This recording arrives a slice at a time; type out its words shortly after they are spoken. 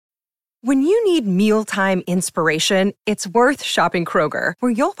When you need mealtime inspiration, it's worth shopping Kroger,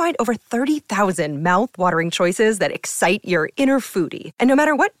 where you'll find over 30,000 mouth-watering choices that excite your inner foodie. And no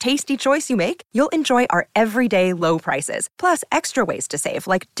matter what tasty choice you make, you'll enjoy our everyday low prices, plus extra ways to save,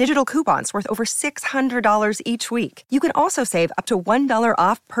 like digital coupons worth over $600 each week. You can also save up to $1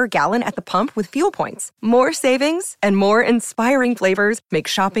 off per gallon at the pump with fuel points. More savings and more inspiring flavors make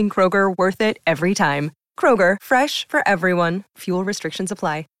shopping Kroger worth it every time. Kroger, fresh for everyone. Fuel restrictions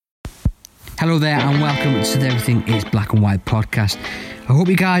apply. Hello there and welcome to the Everything is Black and White podcast. I hope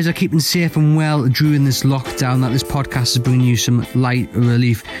you guys are keeping safe and well during this lockdown, that this podcast is bringing you some light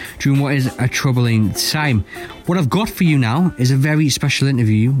relief during what is a troubling time. What I've got for you now is a very special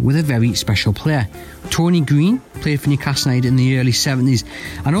interview with a very special player. Tony Green played for Newcastle United in the early 70s,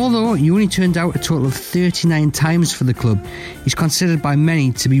 and although he only turned out a total of 39 times for the club, he's considered by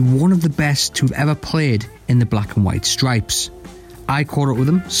many to be one of the best to have ever played in the black and white stripes. I caught up with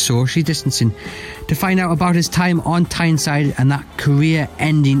him, socially distancing, to find out about his time on Tyneside and that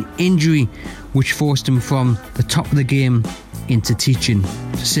career-ending injury which forced him from the top of the game into teaching.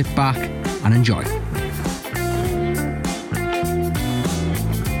 So sit back and enjoy.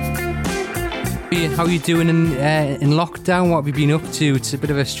 How are you doing in lockdown? What have you been up to? It's a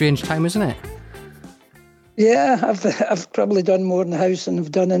bit of a strange time, isn't it? Yeah, I've probably done more in the house than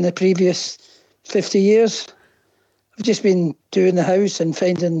I've done in the previous 50 years. I've just been doing the house and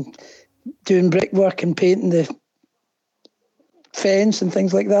doing brickwork and painting the fence and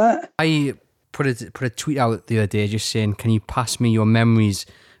things like that. I put a tweet out the other day just saying, can you pass me your memories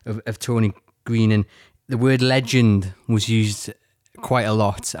of Tony Green? And the word legend was used quite a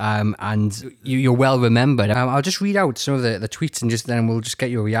lot, and you're well remembered. I'll just read out some of the tweets and then we'll just get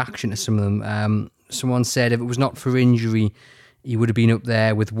your reaction to some of them. Someone said, if it was not for injury, he would have been up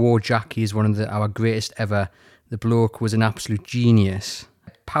there with War Jackie as one of our greatest ever. The bloke was an absolute genius.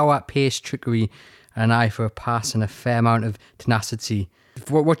 Power, pace, trickery, and an eye for a pass and a fair amount of tenacity.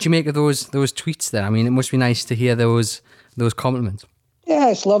 What do you make of those tweets then? I mean, it must be nice to hear those compliments. Yeah,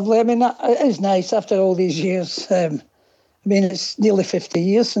 it's lovely. I mean, it is nice after all these years. I mean, it's nearly 50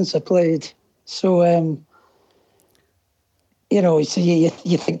 years since I played. So,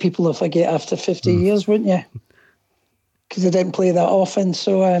 you think people will forget after 50 years, wouldn't you? Because I didn't play that often.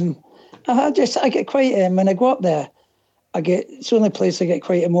 So, I get quite, when I go up there, it's the only place I get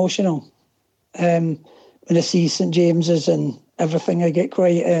quite emotional. When I see St James's and everything, I get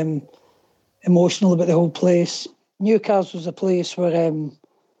quite emotional about the whole place. Newcastle's a place where,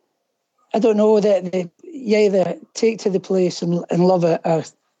 I don't know, that you either take to the place and love it, or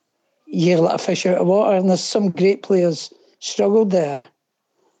you're like a fish out of water. And there's some great players struggled there.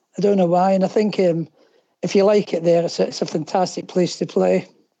 I don't know why. And I think if you like it there, it's a fantastic place to play.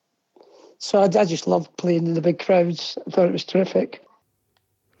 So I just loved playing in the big crowds. I thought it was terrific.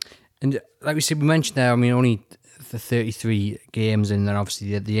 And like we said, we mentioned there, I mean, only the 33 games and then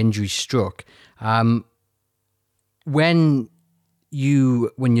obviously the injury struck. When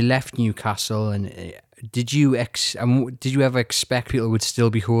you left Newcastle, and did you ever expect people would still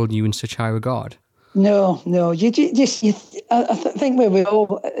be holding you in such high regard? No. I think we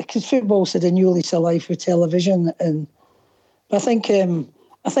all, because football's had a new lease of life with television, and I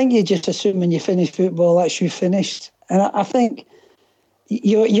think you just assume when you finish football, that's you finished. And I think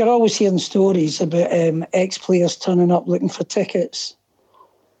you're always hearing stories about ex-players turning up looking for tickets.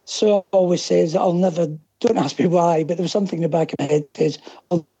 So I always says, don't ask me why, but there was something in the back of my head that says,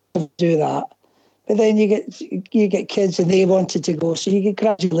 I'll never do that. But then you get kids and they wanted to go, so you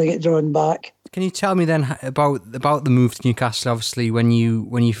gradually get drawn back. Can you tell me then about the move to Newcastle? Obviously, when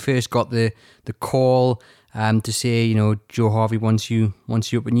you first got the call to say, Joe Harvey wants you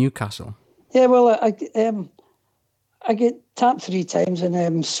up at Newcastle. Yeah, well, I get tapped 3 times,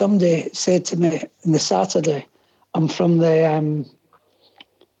 and somebody said to me on the Saturday, I'm from the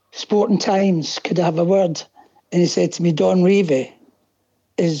Sporting Times, could I have a word? And he said to me, Don Revie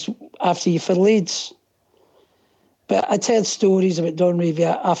is after you for Leeds. But I'd heard stories about Don Revie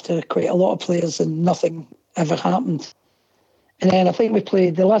after quite a lot of players, and nothing ever happened. And then I think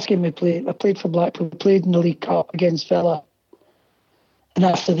the last game I played for Blackpool, we played in the League Cup against Villa. And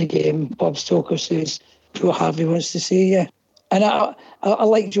after the game, Bob Stoker says, Joe Harvey wants to see you. And I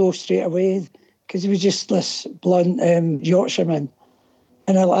liked Joe straight away, because he was just this blunt Yorkshireman.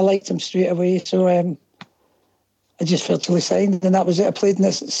 And I liked him straight away. So I just virtually signed, and that was it. I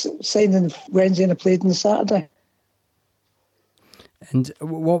signed on Wednesday and I played on the Saturday. And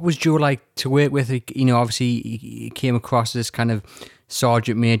what was Joe like to work with? Obviously he came across as kind of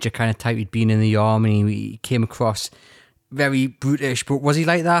sergeant major kind of type. He'd been in the army. He came across very brutish, but was he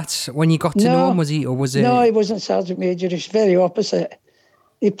like that when you got to know him? Was he, or was it? No, he wasn't sergeant major. He was very opposite.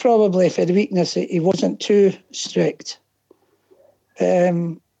 he probably, for the weakness, he wasn't too strict.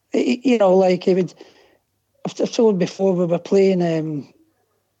 You know, like he would. I've told before, we were playing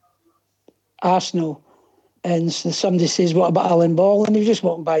Arsenal, and somebody says, "What about Alan Ball?" And he was just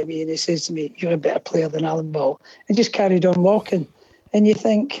walking by me, and he says to me, "You're a better player than Alan Ball," and just carried on walking. And you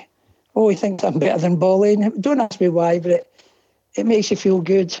think, "Oh, he thinks I'm better than Ball." And don't ask me why, but it makes you feel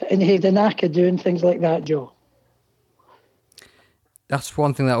good, and he had a knack of doing things like that, Joe. That's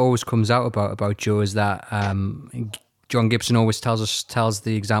one thing that always comes out about Joe, is that John Gibson always tells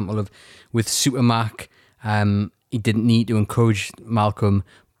the example of with Supermac. He didn't need to encourage Malcolm,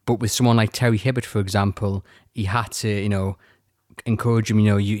 but with someone like Terry Hibbert, for example, he had to, you know, encourage him.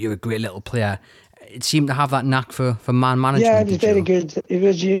 You know, you're a great little player. It seemed to have that knack for man management. Yeah, it was very good. It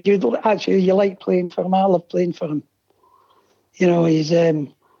was you like playing for him. I love playing for him. You know, he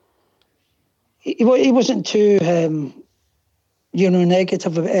wasn't too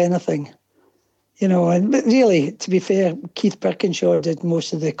negative about anything. You know, but really, to be fair, Keith Birkinshaw did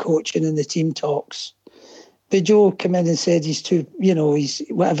most of the coaching and the team talks. But Joe came in and said he's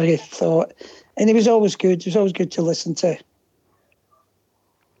whatever he thought. And he was always good. It was always good to listen to.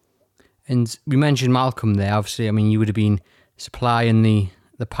 And we mentioned Malcolm there. Obviously, I mean, you would have been supplying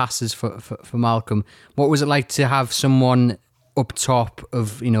the passes for Malcolm. What was it like to have someone up top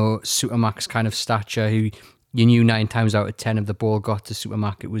of, you know, Supermac's kind of stature, who you knew 9 times out of 10 if the ball got to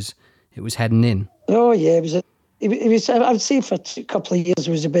Supermac, it was heading in? Oh, yeah. It was. I would say for a couple of years,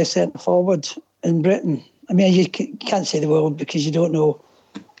 it was the best centre forward in Britain. I mean, you can't say the world because you don't know.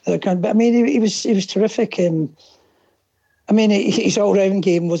 But I mean, he was terrific. I mean, his all-round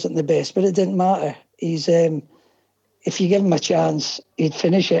game wasn't the best, but it didn't matter. He's if you give him a chance, he'd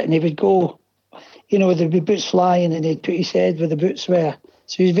finish it, and he would go. You know, there'd be boots flying, and he'd put his head where the boots were.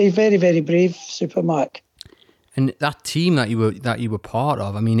 So he was very, very brave, Supermac. And that team that you were part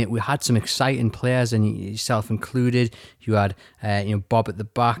of, I mean, we had some exciting players, and yourself included. You had Bob at the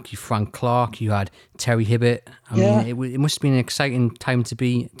back, you Frank Clark, you had Terry Hibbert. I mean, it must have been an exciting time to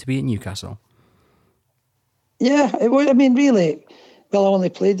be at Newcastle. Yeah, it was. I mean, really. Well, I only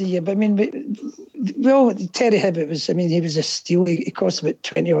played a year, but I mean, Terry Hibbert was. I mean, he was a steal. He cost about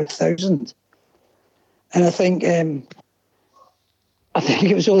 20,000, and I think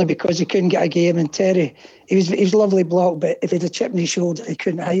it was only because he couldn't get a game. And Terry, he was a lovely bloke, but if he had a chip in his shoulder, he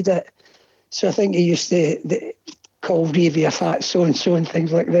couldn't hide it. So I think he used to call Reevy a fat so-and-so and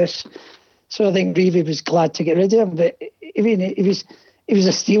things like this. So I think Reevy was glad to get rid of him. But I mean, he was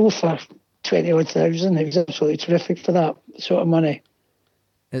a steal for 20,000. He was absolutely terrific for that sort of money.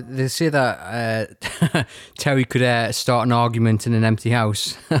 They say that Terry could start an argument in an empty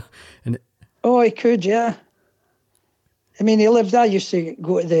house. Oh, he could, yeah. I mean, I used to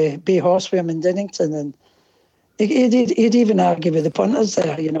go to the Bay Horse with him in Dinnington, and he'd even argue with the punters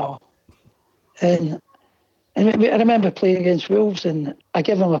there, you know. And I remember playing against Wolves, and I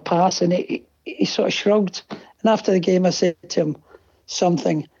gave him a pass, and he sort of shrugged. And after the game, I said to him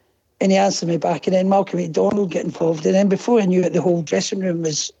something, and he answered me back. And then Malcolm McDonald got involved. And then before I knew it, the whole dressing room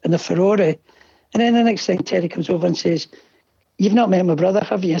was in a furore. And then the next thing, Terry comes over and says, "You've not met my brother,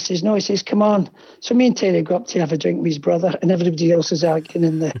 have you?" I says, "No." He says, "Come on." So me and Terry go up to have a drink with his brother, and everybody else is arguing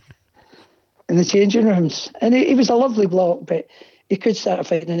in the changing rooms. And he was a lovely bloke, but he could start a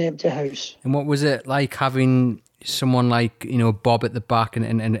fight in an empty house. And what was it like having someone like, you know, Bob at the back and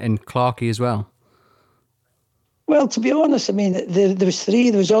Clarkey as well? Well, to be honest, I mean, there was 3.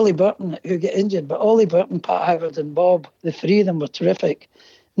 There was Ollie Burton who got injured, but Ollie Burton, Pat Howard and Bob, the 3 of them were terrific.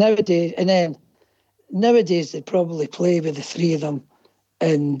 Nowadays, they'd probably play with the 3 of them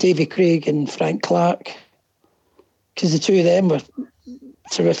and Davy Craig and Frank Clark, because the 2 of them were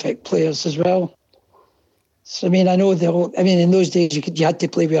terrific players as well. So, I mean, I know in those days you had to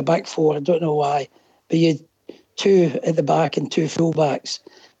play with a back 4. I don't know why, but you had 2 at the back and 2 full-backs.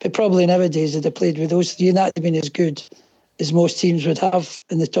 But probably nowadays they'd have played with those 3, and that would have been as good as most teams would have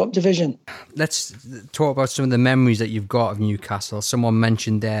in the top division. Let's talk about some of the memories that you've got of Newcastle. Someone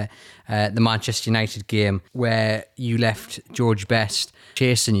mentioned there the Manchester United game where you left George Best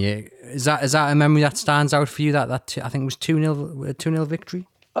chasing you. Is that a memory that stands out for you? That I think it was 2-0 victory?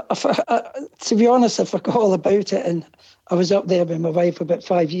 To be honest, I forgot all about it, and I was up there with my wife about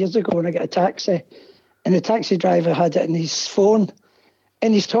 5 years ago, and I got a taxi, and the taxi driver had it in his phone,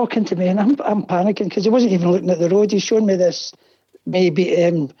 and he's talking to me, and I'm panicking because he wasn't even looking at the road. He's showing me this,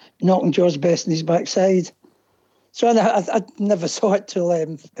 maybe knocking George Best in his backside. So I never saw it till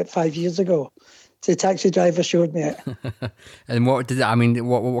about 5 years ago. The taxi driver showed me it. And what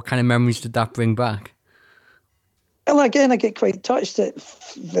kind of memories did that bring back? Well, again, I get quite touched that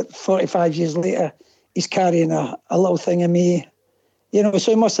 45 years later, he's carrying a little thing of me You know,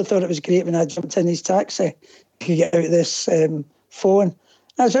 so he must have thought it was great when I jumped in his taxi. He could get out of this phone.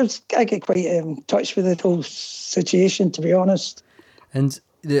 I get quite touched with the whole situation, to be honest. And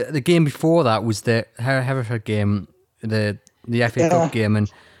the game before that was the Hereford game, the FA Cup game,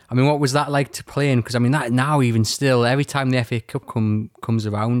 and I mean, what was that like to play in? Because I mean, that now even still, every time the FA Cup comes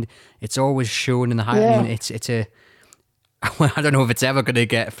around, it's always shown in the highlight. I mean, it's a I don't know if it's ever going to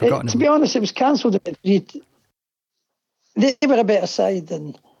get forgotten. To be honest, it was cancelled. They were a better side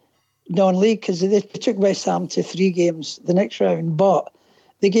than non-league because they took West Ham to 3 games the next round, but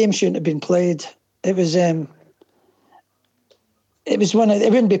the game shouldn't have been played. It wouldn't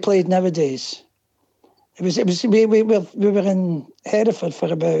be played nowadays. We were in Hereford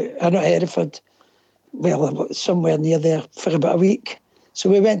for about, not Hereford, well, somewhere near there for about a week. So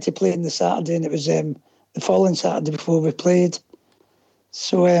we went to play on the Saturday, and it was the following Saturday before we played.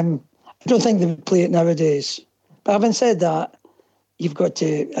 So I don't think they would play it nowadays. But having said that, you've got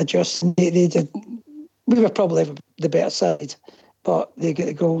to adjust. They did. We were probably the better side, but they get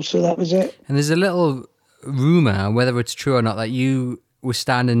the goal, so that was it. And there's a little rumour, whether it's true or not, that you were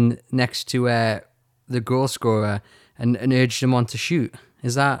standing next to the goal scorer and urged him on to shoot.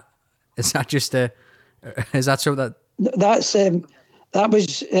 Is that just is that so that... That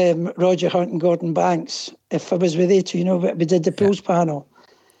was Roger Hunt and Gordon Banks. If I was with you two, you know, we did the pools panel.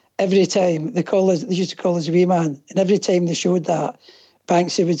 Every time they used to call us a wee man, and every time they showed that,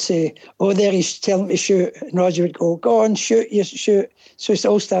 Banksy would say, "Oh, there, he's telling me to shoot," and Roger would go, "Go on, shoot, you shoot." So it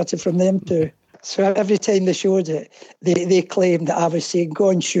all started from them two. So every time they showed it, they claimed that I was saying, "Go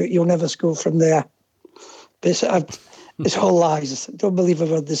and shoot, you'll never score from there." But it's all lies. Don't believe a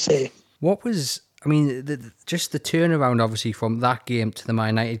word they say. What was, I mean, just the turnaround, obviously, from that game to the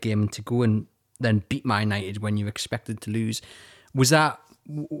Man United game, and to go and then beat Man United when you expected to lose, was that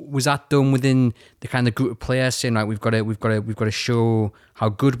done within the kind of group of players saying, like, we've got to show how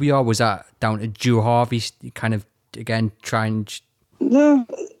good we are? Was that down to Joe Harvey kind of again trying? No,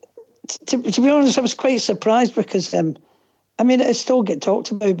 to be honest, I was quite surprised because I mean, it still get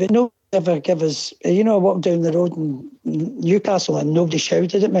talked about, but nobody ever give us. You know, I walked down the road in Newcastle and nobody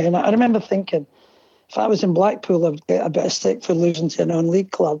shouted at me, and I remember thinking, if I was in Blackpool, I'd get a bit of stick for losing to a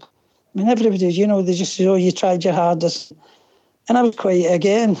non-league club. I mean, everybody, you know, they just say, "Oh, you tried your hardest." And I was quite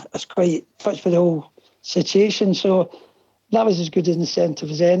touched by the whole situation. So that was as good an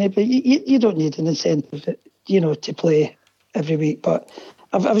incentive as any. But you don't need an incentive, you know, to play every week. But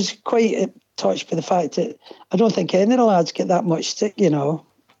I was quite touched by the fact that I don't think any of the lads get that much stick, you know.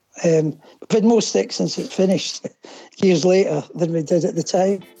 We've had more stick since it finished years later than we did at the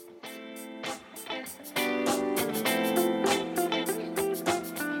time.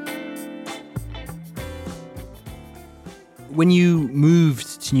 When you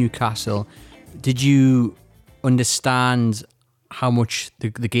moved to Newcastle, did you understand how much the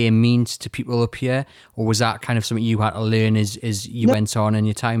game means to people up here, or was that kind of something you had to learn as you went on in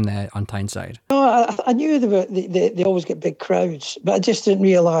your time there on Tyneside? No, I knew they always get big crowds, but I just didn't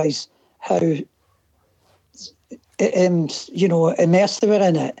realise how you know, immersed they were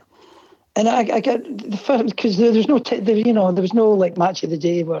in it. And I get because there was no like match of the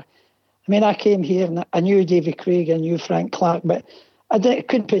day where. I mean, I came here and I knew Davy Craig, I knew Frank Clark, but I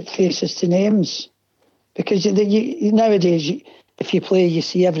couldn't put faces to names because nowadays, if you play, you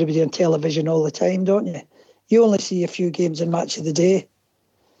see everybody on television all the time, don't you? You only see a few games in match of the day.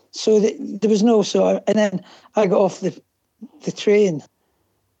 So there was no sort. And then I got off the train,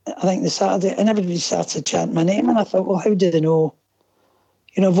 I think the Saturday, and everybody started chanting my name, and I thought, well, how do they know?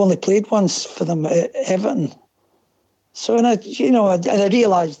 You know, I've only played once for them at Everton. So, and I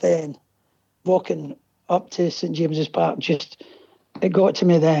realised then, walking up to St James's Park, it got to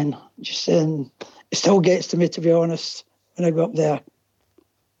me then. It still gets to me, to be honest, when I go up there.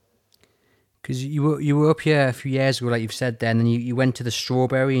 Because you were up here a few years ago, like you've said then, and you went to the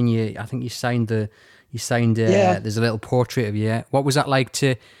Strawberry, and I think you signed there's a little portrait of you. What was that like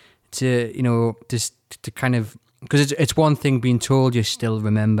to you know, just to kind of, because it's one thing being told you're still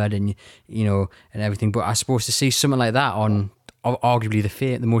remembered and you know and everything, but I suppose to see something like that on arguably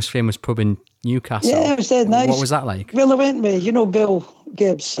the most famous pub in Newcastle. Yeah, it was dead nice. What was that like? Well, I went with, you know, Bill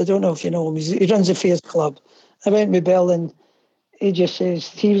Gibbs. I don't know if you know him. He runs a Fairs Club. I went with Bill, and he just says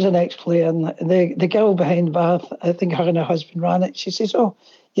he was an ex-player, and the girl behind Bath, I think her and her husband ran it. She says, "Oh,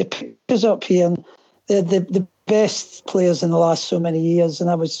 you put us up here, and they're the best players in the last so many years," and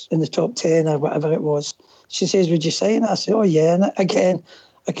I was in the top 10 or whatever it was. She says, "Would you sign it?" I said, "Oh yeah." And again,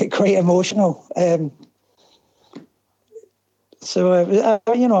 I get quite emotional. So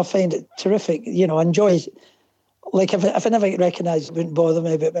you know, I find it terrific. You know, I enjoy it. Like if I never get recognised, it wouldn't bother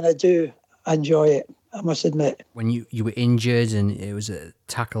me. But when I do, I enjoy it. I must admit. When you were injured and it was a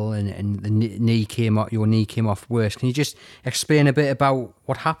tackle and the knee came off, your knee came off worse. Can you just explain a bit about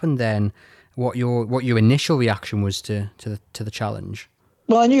what happened then? What your initial reaction was to the challenge?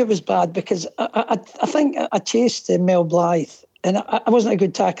 Well, I knew it was bad because I think I chased Mel Blythe, and I wasn't a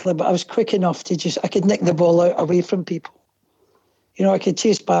good tackler, but I was quick enough to I could nick the ball out away from people. You know, I could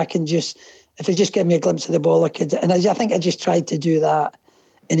chase back and if he just gave me a glimpse of the ball, I could. And I think I just tried to do that,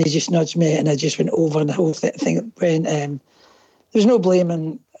 and he just nudged me, and I just went over, and the whole thing went. There was no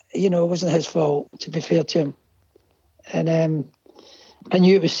blaming. You know, it wasn't his fault, to be fair to him. And I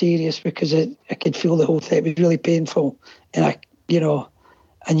knew it was serious because I could feel the whole thing. It was really painful, and I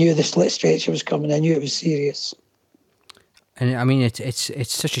knew the split stretcher was coming. I knew it was serious. And I mean,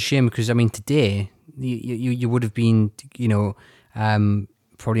 it's such a shame because I mean, today you would have been,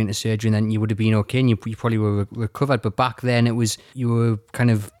 probably into surgery, and then you would have been okay, and you probably were recovered. But back then, you were kind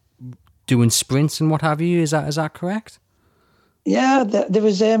of doing sprints and what have you. Is that correct? Yeah, there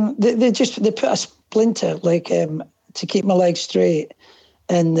was they put a splinter to keep my legs straight,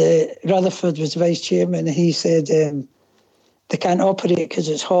 and Rutherford was the vice chairman, and he said they can't operate because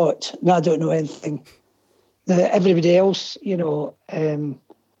it's hot. And I don't know anything. Everybody else, they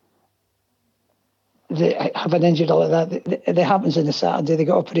have an injury like that. It happens on the Saturday. They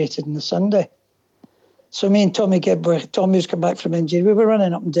got operated on the Sunday. So me and Tommy Gibb Tommy's come back from injury. We were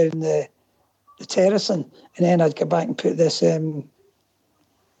running up and down the terracing, and then I'd go back and put this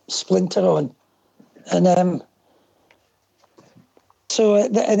splinter on, and to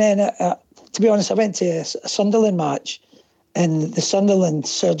be honest, I went to a Sunderland match, and the Sunderland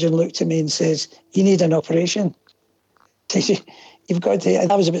surgeon looked at me and says, "You need an operation." You've got to.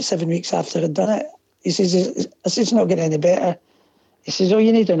 That was about 7 weeks after I'd done it. He says, "I said, it's not getting any better." He says, "Oh,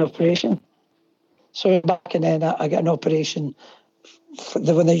 you need an operation." So back, and then I got an operation for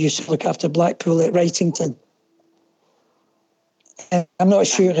the one that used to look after Blackpool at Wrightington. And I'm not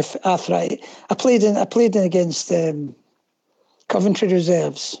sure if arthritis. I played in against Coventry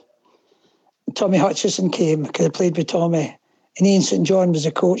reserves. Tommy Hutchison came because I played with Tommy, and Ian St John was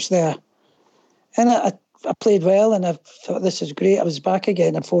the coach there. And I played well, and I thought, this is great. I was back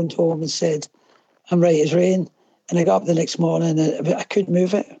again. I phoned home and said, I'm right as rain. And I got up the next morning, and I couldn't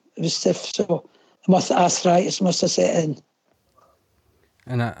move it. It was stiff, so arthritis must have set in.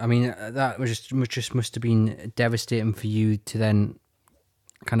 And I mean, that was just must have been devastating for you to then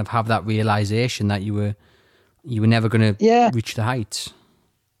kind of have that realization that you were never going to reach the heights.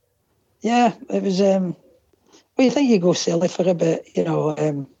 Yeah, it was. Well, you think you go silly for a bit,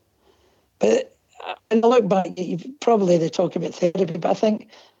 but when I look back, they talk about therapy, but I think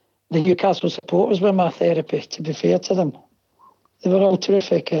the Newcastle supporters were my therapy, to be fair to them. They were all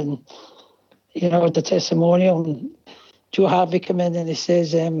terrific, and the testimonial. And Joe Harvey came in and he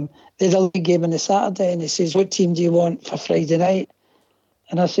says, there's a league game on the Saturday, and he says, what team do you want for Friday night?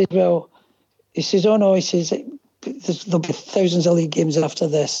 And I said, well, he says, oh no, he says, there'll be thousands of league games after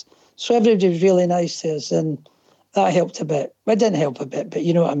this. So everybody was really nice to us, and that helped a bit. Well, it didn't help a bit, but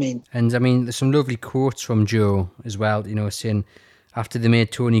you know what I mean. And I mean, there's some lovely quotes from Joe as well, saying, after they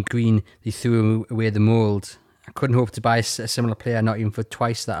made Tony Green, they threw away the mould. I couldn't hope to buy a similar player, not even for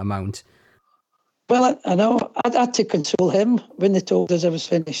twice that amount. Well, I know. I had to console him when they told us I was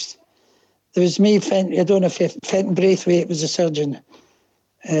finished. There was me, I don't know if Fenton Braithwaite was a surgeon,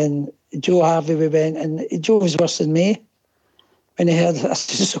 and Joe Harvey, we went, and Joe was worse than me. When he heard, I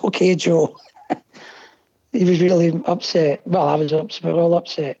said, it's okay, Joe. He was really upset. Well, I was upset. We were all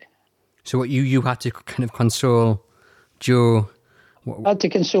upset. So what you had to kind of console Joe? I had to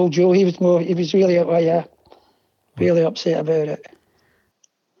console Joe. He was really, really upset about it.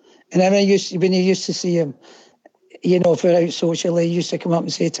 And then when you used to see him, if we're out socially, he used to come up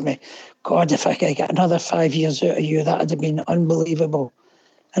and say to me, God, if I could get another 5 years out of you, that would have been unbelievable.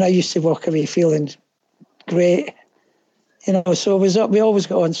 And I used to walk away feeling great. So it was up. We always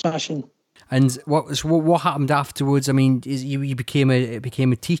got on smashing. And what happened afterwards? I mean, you became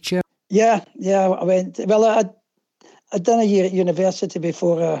a teacher? Yeah. I went. Well, I'd done a year at university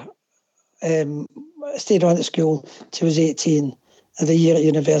before I stayed on at school till I was 18. I had a year at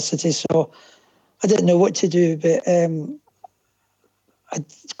university, so I didn't know what to do, but I had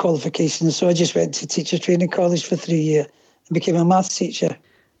qualifications, so I just went to teacher training college for 3 years and became a maths teacher.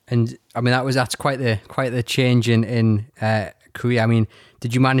 And I mean, that's quite the change in career. I mean,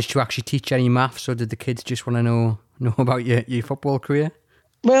 did you manage to actually teach any maths, or did the kids just want to know about your football career?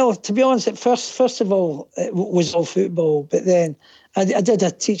 Well, to be honest, first of all, it was all football. But then I did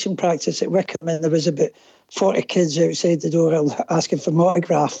a teaching practice at Wickham, and there was about 40 kids outside the door asking for my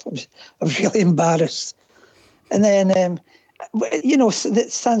autograph. I was really embarrassed. And then You know,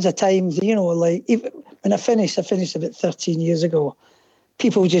 that stands a time, you know, like even when I finished about 13 years ago.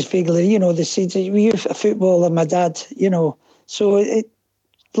 People just vaguely, you know, they said, were you a footballer, my dad, you know. So the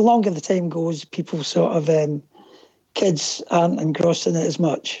longer the time goes, people sort of, kids aren't engrossed in it as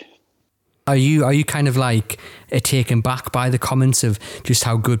much. Are you kind of like taken back by the comments of just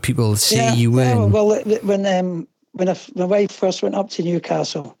how good people say you were? Yeah, well, when my wife first went up to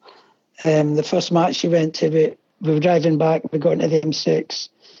Newcastle, the first match she went to, we were driving back, we got into the M6,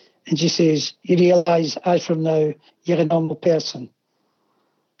 and she says, you realise, as from now, you're a normal person.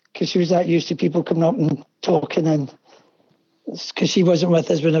 Because she was that used to people coming up and talking, and because she wasn't with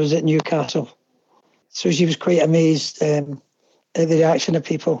us when I was at Newcastle. So she was quite amazed at the reaction of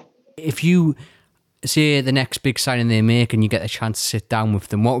people. If you say the next big signing they make and you get a chance to sit down with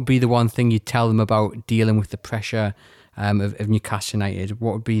them, what would be the one thing you'd tell them about dealing with the pressure of Newcastle United?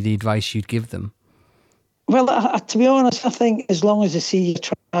 What would be the advice you'd give them? Well, to be honest, I think as long as they see you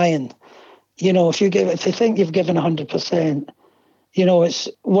trying, you know, if they think you've given 100%, you know, it's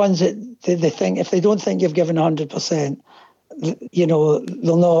ones that they think, if they don't think you've given 100%, you know,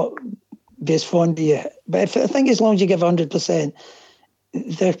 they'll not be as fond of you. But I think as long as you give 100%,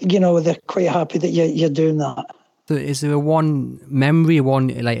 they're quite happy that you're doing that. So is there one memory,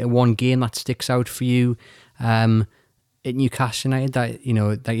 one game that sticks out for you at Newcastle United that, you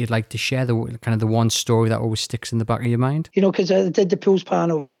know, that you'd like to share, the kind of the one story that always sticks in the back of your mind? You know, because I did the pools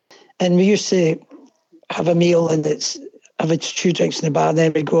panel, and we used to have a meal and have a few drinks in the bar, and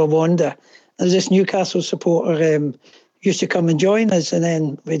then we'd go a wander. There's this Newcastle supporter used to come and join us, and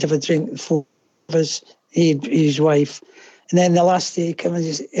then we'd have a drink, the four of us, his wife. And then the last day he came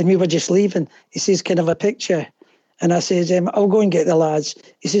and we were just leaving. He says, can I have a picture? And I says, I'll go and get the lads.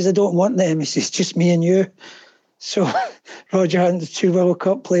 He says, I don't want them. He says, just me and you. So Roger Hunt, the 2 World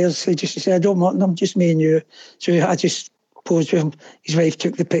Cup players, he just said, I don't want them, just me and you. So I just posed with him. His wife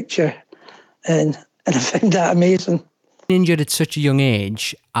took the picture, and I found that amazing. Injured at such a young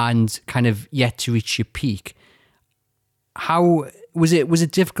age and kind of yet to reach your peak, how was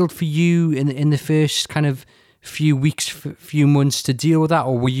it difficult for you in the first kind of few weeks, few months to deal with that,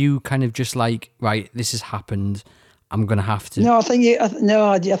 or were you kind of just like, right, this has happened, I'm gonna have to? No, I think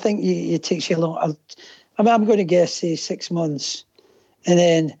it takes you a long. I'm going to guess, say 6 months, and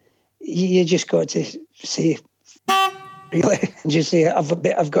then you just got to say, really, and just say,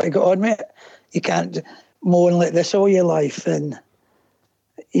 I've got to get on with it. You can't moan like this all your life, and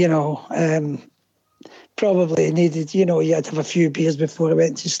you know, probably needed, you know, you had to have a few beers before I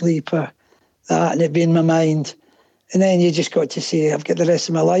went to sleep or that, and it'd be in my mind. And then you just got to say, I've got the rest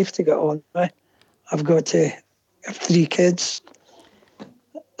of my life to get on with. I've got to have 3 kids.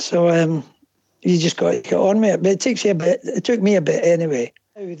 So you just got to get on with it. But it takes you a bit. It took me a bit anyway.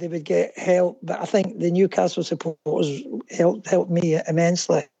 They would get help, but I think the Newcastle supporters helped me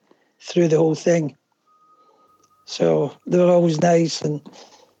immensely through the whole thing. So they were always nice. And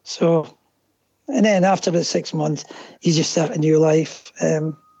then after about 6 months, you just start a new life.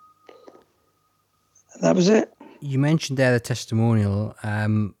 And that was it. You mentioned there the testimonial.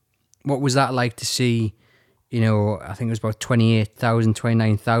 What was that like to see? You know, I think it was about 28,000,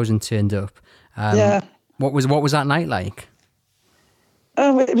 29,000 turned up. Yeah. What was that night like?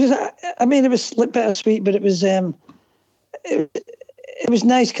 It was. I mean, it was bittersweet, but it was. It was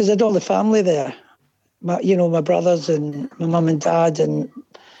nice because I had all the family there. My brothers and my mum and dad and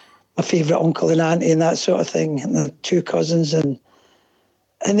my favourite uncle and auntie and that sort of thing, and the 2 cousins, and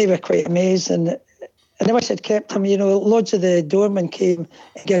they were quite amazed. And I wish I'd kept them. You know, loads of the doormen came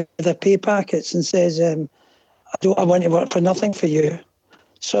and gave their pay packets and says, I want to work for nothing for you.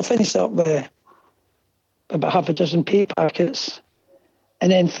 So I finished up with about half a dozen pay packets.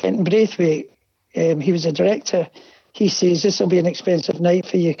 And then Fenton Braithwaite, he was a director. He says, this will be an expensive night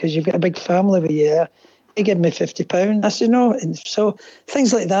for you because you've got a big family with you there. He gave me £50. I said, no. And so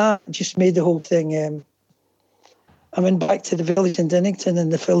things like that just made the whole thing. I went back to the village in Dinnington,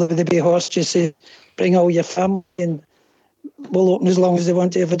 and the fellow with the bay horse just said, bring all your family and we'll open as long as they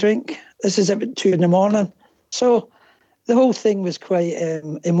want to have a drink. This is about 2 a.m. So the whole thing was quite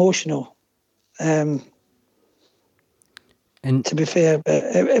emotional. And to be fair, but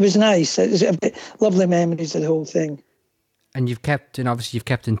it was nice. It was lovely memories of the whole thing. And you've kept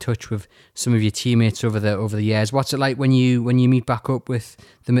in touch with some of your teammates over the years. What's it like when you meet back up with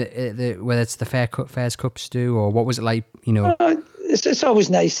them, whether it's the Fairs Cup, Stu, or what was it like? You know, it's always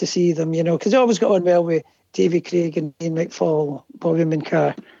nice to see them. You know, because I always got on well with Davy Craig and Ian McFall, Bobby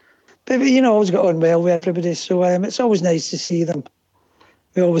Mincar. But you know, I always got on well with everybody. So it's always nice to see them.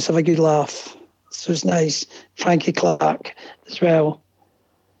 We always have a good laugh. So it's nice. Frankie Clark as well.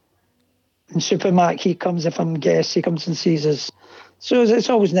 And Super Mac, he comes, if I'm guest, he comes and sees us. So it's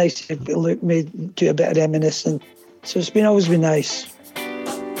always nice to look, do a bit of reminiscing. So it's always been nice.